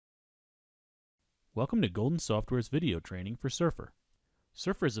Welcome to Golden Software's video training for Surfer.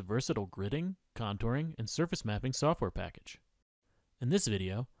 Surfer is a versatile gridding, contouring, and surface mapping software package. In this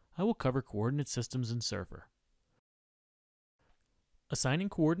video, I will cover coordinate systems in Surfer. Assigning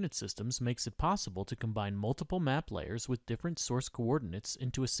coordinate systems makes it possible to combine multiple map layers with different source coordinates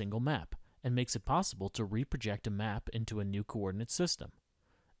into a single map, and makes it possible to reproject a map into a new coordinate system.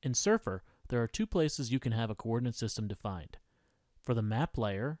 In Surfer, there are two places you can have a coordinate system defined: for the map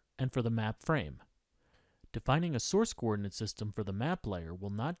layer and for the map frame. Defining a source coordinate system for the map layer will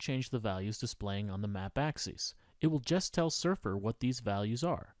not change the values displaying on the map axes. It will just tell Surfer what these values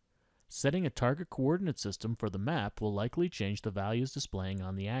are. Setting a target coordinate system for the map will likely change the values displaying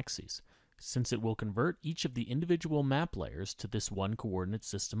on the axes, since it will convert each of the individual map layers to this one coordinate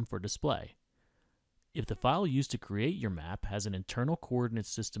system for display. If the file used to create your map has an internal coordinate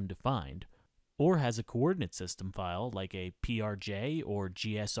system defined, or has a coordinate system file like a PRJ or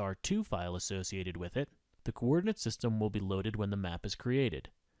GSR2 file associated with it, the coordinate system will be loaded when the map is created.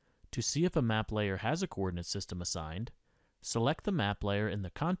 To see if a map layer has a coordinate system assigned, select the map layer in the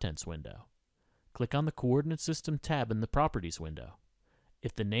Contents window. Click on the Coordinate System tab in the Properties window.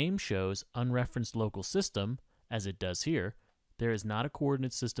 If the name shows Unreferenced Local System, as it does here, there is not a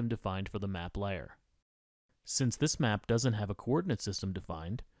coordinate system defined for the map layer. Since this map doesn't have a coordinate system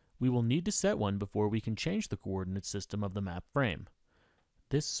defined, we will need to set one before we can change the coordinate system of the map frame.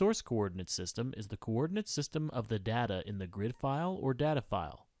 This source coordinate system is the coordinate system of the data in the grid file or data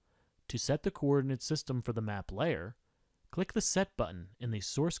file. To set the coordinate system for the map layer, click the Set button in the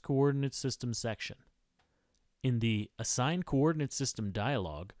Source Coordinate System section. In the Assign Coordinate System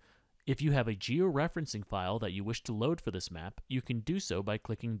dialog, if you have a georeferencing file that you wish to load for this map, you can do so by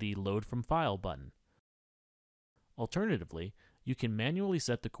clicking the Load from File button. Alternatively, you can manually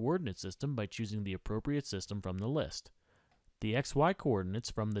set the coordinate system by choosing the appropriate system from the list. The XY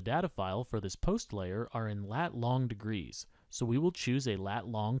coordinates from the data file for this post layer are in lat-long degrees, so we will choose a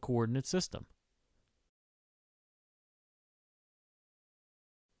lat-long coordinate system.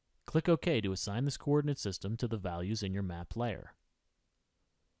 Click OK to assign this coordinate system to the values in your map layer.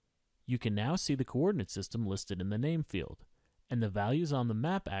 You can now see the coordinate system listed in the name field, and the values on the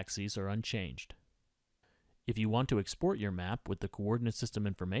map axes are unchanged. If you want to export your map with the coordinate system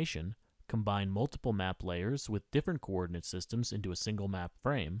information, combine multiple map layers with different coordinate systems into a single map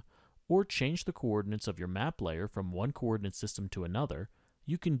frame, or change the coordinates of your map layer from one coordinate system to another,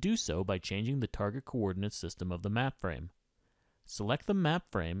 you can do so by changing the target coordinate system of the map frame. Select the map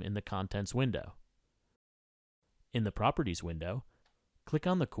frame in the Contents window. In the Properties window, click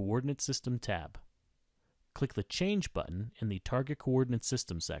on the Coordinate System tab. Click the Change button in the Target Coordinate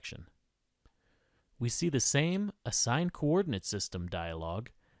System section. We see the same Assign Coordinate System dialog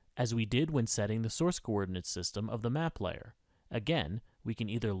as we did when setting the source coordinate system of the map layer. Again, we can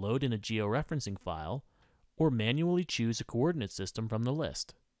either load in a georeferencing file or manually choose a coordinate system from the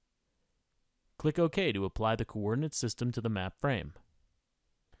list. Click OK to apply the coordinate system to the map frame.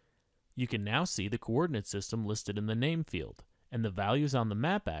 You can now see the coordinate system listed in the name field, and the values on the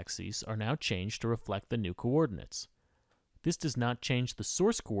map axes are now changed to reflect the new coordinates. This does not change the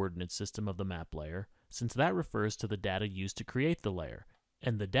source coordinate system of the map layer, since that refers to the data used to create the layer,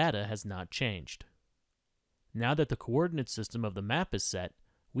 and the data has not changed. Now that the coordinate system of the map is set,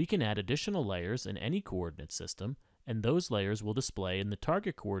 we can add additional layers in any coordinate system, and those layers will display in the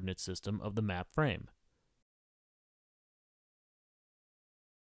target coordinate system of the map frame.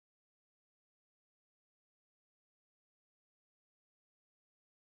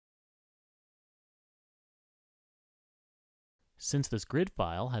 Since this grid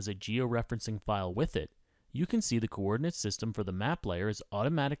file has a georeferencing file with it, you can see the coordinate system for the map layer is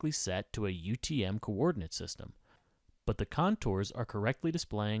automatically set to a UTM coordinate system, but the contours are correctly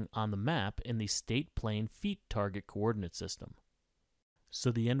displaying on the map in the state plane feet target coordinate system.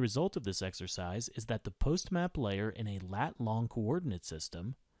 So the end result of this exercise is that the post map layer in a lat-long coordinate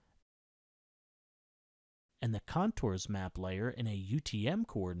system and the contours map layer in a UTM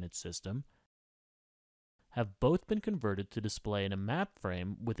coordinate system have both been converted to display in a map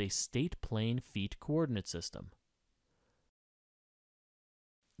frame with a state plane feet coordinate system.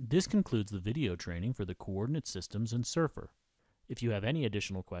 This concludes the video training for the coordinate systems in Surfer. If you have any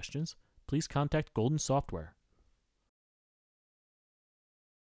additional questions, please contact Golden Software.